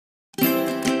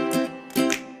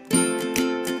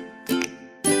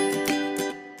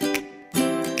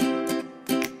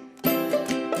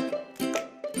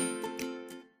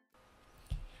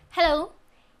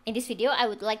In this video, I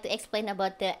would like to explain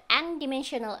about the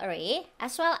n-dimensional array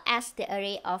as well as the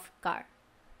array of char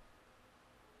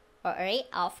or array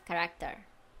of character.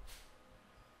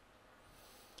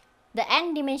 The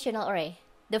n-dimensional array.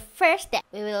 The first that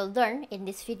we will learn in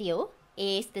this video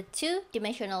is the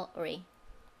two-dimensional array.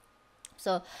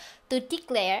 So, to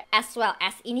declare as well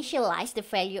as initialize the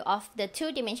value of the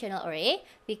two-dimensional array,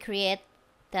 we create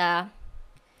the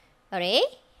array,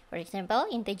 for example,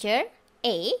 integer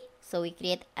a. So we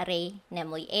create array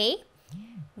namely a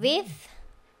with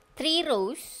 3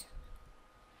 rows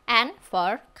and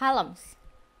 4 columns.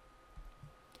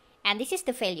 And this is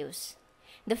the values.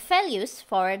 The values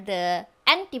for the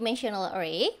n-dimensional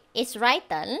array is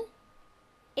written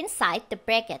inside the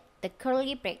bracket, the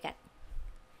curly bracket.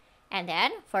 And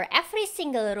then for every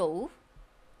single row,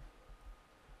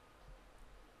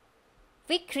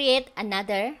 we create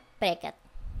another bracket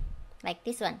like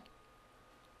this one.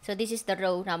 So this is the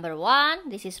row number 1,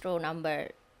 this is row number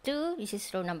 2, this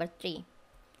is row number 3.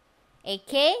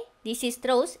 Okay, this is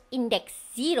rows index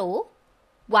 0,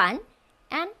 1,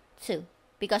 and 2.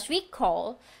 Because we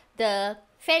call the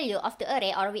value of the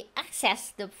array, or we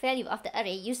access the value of the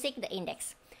array using the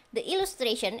index. The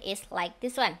illustration is like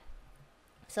this one.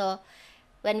 So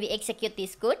when we execute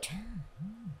this code,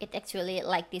 it actually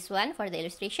like this one for the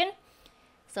illustration.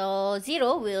 So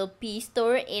 0 will be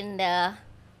stored in the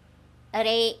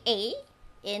array A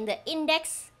in the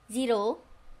index 0,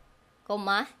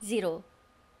 0.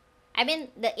 I mean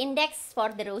the index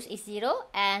for the rows is 0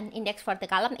 and index for the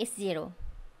column is 0.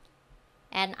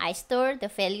 And I store the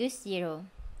value 0.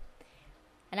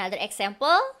 Another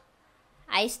example,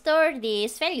 I store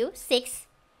this value 6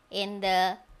 in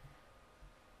the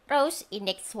rows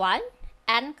index 1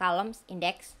 and columns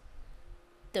index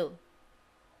 2.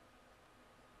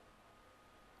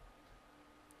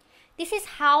 This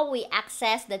is how we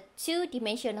access the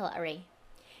two-dimensional array.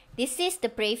 This is the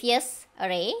previous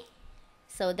array.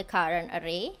 So the current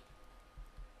array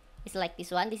is like this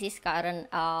one. This is current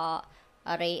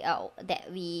array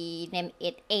that we name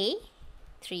it A,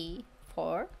 3,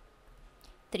 4,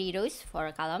 3 rows,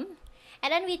 4 column.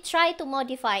 And then we try to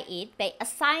modify it by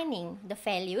assigning the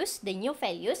values, the new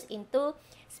values, into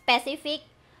specific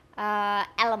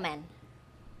element,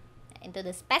 into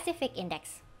the specific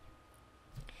index.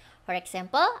 For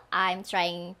example, I'm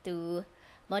trying to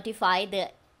modify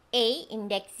the A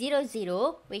index 0,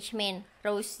 0, which means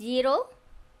row 0,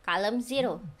 column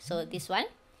 0. So this one,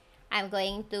 I'm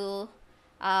going to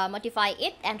modify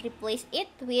it and replace it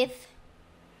with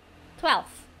 12.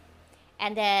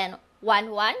 And then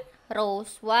 1, 1,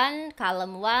 rows 1,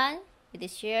 column 1, it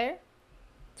is here,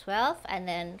 12. And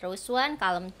then rows 1,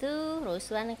 column 2, rows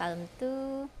 1, column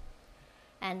 2.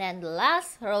 And then the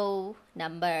last row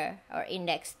number or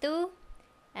index 2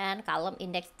 and column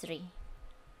index 3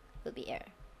 will be here.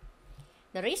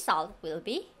 The result will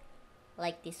be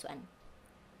like this one.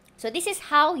 So this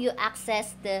is how you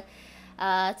access the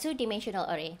two-dimensional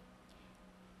array.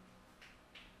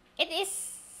 It is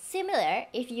similar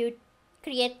if you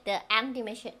create the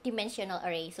n-dimensional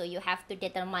array. So you have to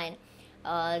determine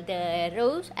the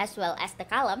rows as well as the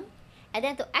column. And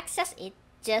then to access it,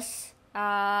 just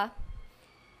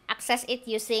access it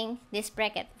using this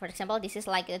bracket. For example, this is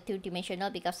like a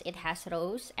two-dimensional because it has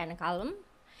rows and a column.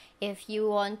 If you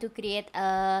want to create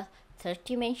a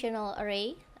third-dimensional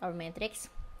array or matrix,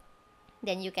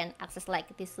 then you can access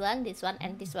like this one,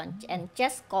 and this one, and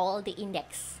just call the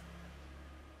index.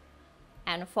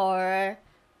 And for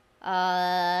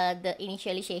the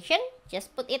initialization,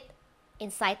 just put it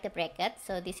inside the bracket.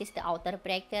 So this is the outer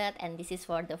bracket, and this is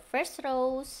for the first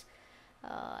rows.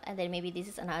 And then maybe this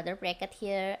is another bracket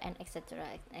here, and etc,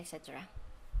 etc.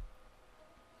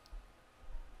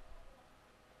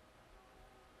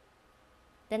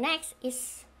 The next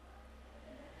is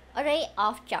array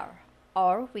of char,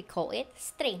 or we call it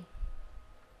string.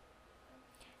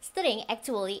 String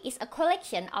actually is a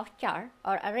collection of char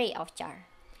or array of char.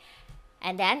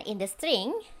 And then in the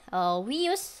string, we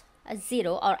use a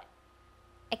 0, or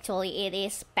actually it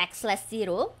is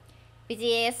 \0, which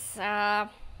is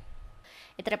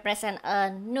it represents a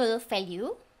null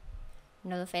value,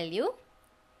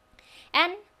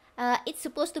 and it's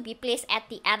supposed to be placed at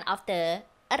the end of the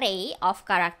array of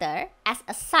character as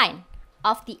a sign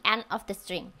of the end of the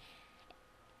string.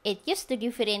 It used to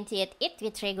differentiate it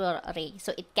with regular array,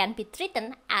 so it can be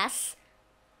treated as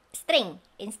string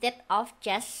instead of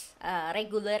just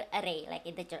regular array like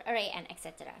integer array and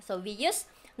etc. So we use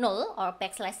null or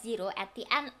 \0 at the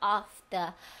end of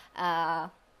the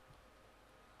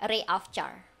array of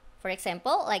char. For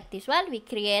example, like this one, we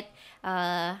create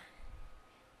char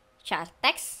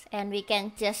text and we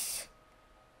can just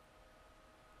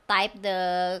type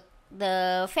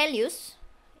the values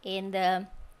in the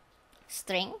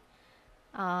string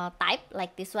type,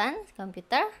 like this one,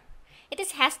 computer,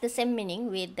 has the same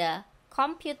meaning with the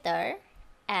computer,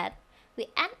 and we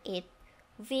add it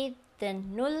with the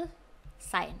null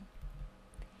sign.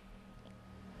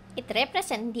 It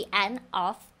represents the end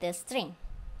of the string.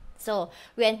 So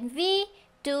when we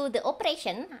do the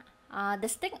operation, the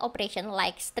string operation,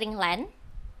 like string length,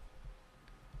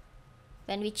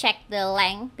 when we check the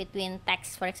length between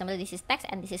text, for example, this is text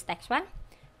and this is text 1,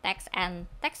 text and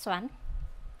text 1,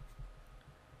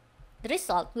 the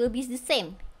result will be the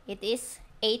same. It is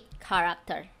 8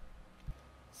 characters.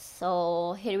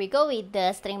 So here we go with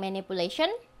the string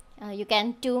manipulation. You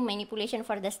can do manipulation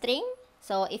for the string.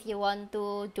 So if you want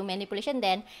to do manipulation,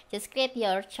 then just create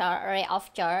your char, array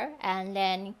of char, and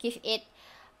then give it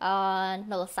a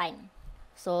null sign.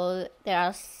 So there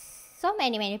are so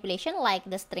many manipulation, like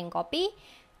the string copy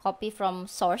from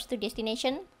source to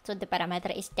destination. So the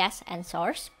parameter is dash and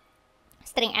source.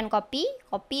 String and copy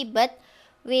but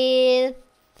with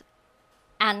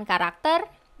an character,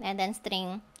 and then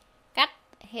string cut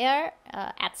here,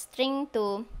 add string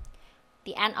to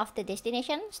the end of the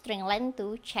destination, string length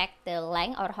to check the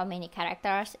length or how many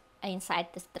characters inside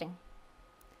the string.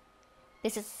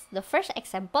 This is the first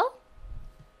example.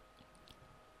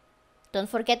 Don't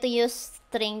forget to use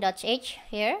string.h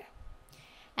here.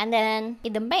 And then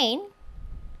in the main,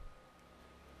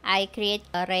 I create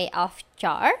an array of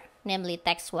char, namely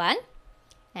text 1,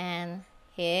 and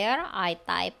here I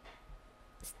type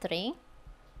string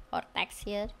or text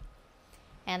here.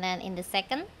 And then in the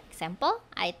second example,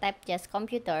 I type just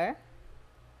computer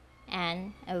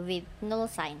and with null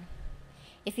sign.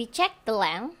 If we check the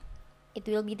length, it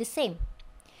will be the same.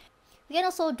 We can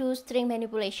also do string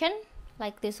manipulation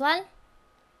like this one.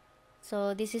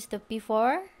 So this is the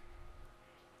before,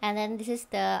 and then this is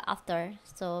the after.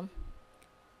 So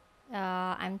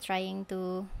I'm trying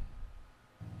to,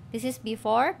 this is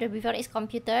before, the before is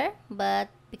computer, but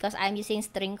because I'm using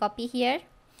string copy here,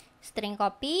 string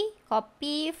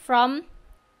copy from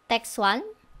text 1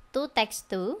 to text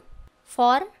 2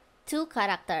 for 2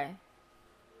 character.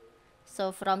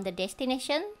 So from the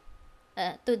destination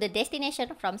to the destination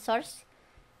from source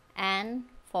and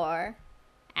for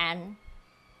an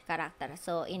character.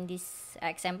 So in this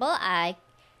example, I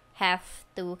have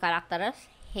 2 characters,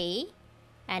 hey,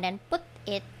 and then put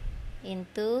it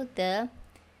into the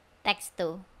text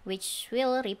 2, which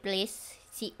will replace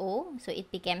CO, so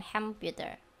it became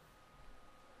computer.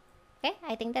 Okay,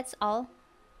 I think that's all.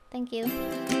 Thank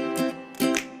you.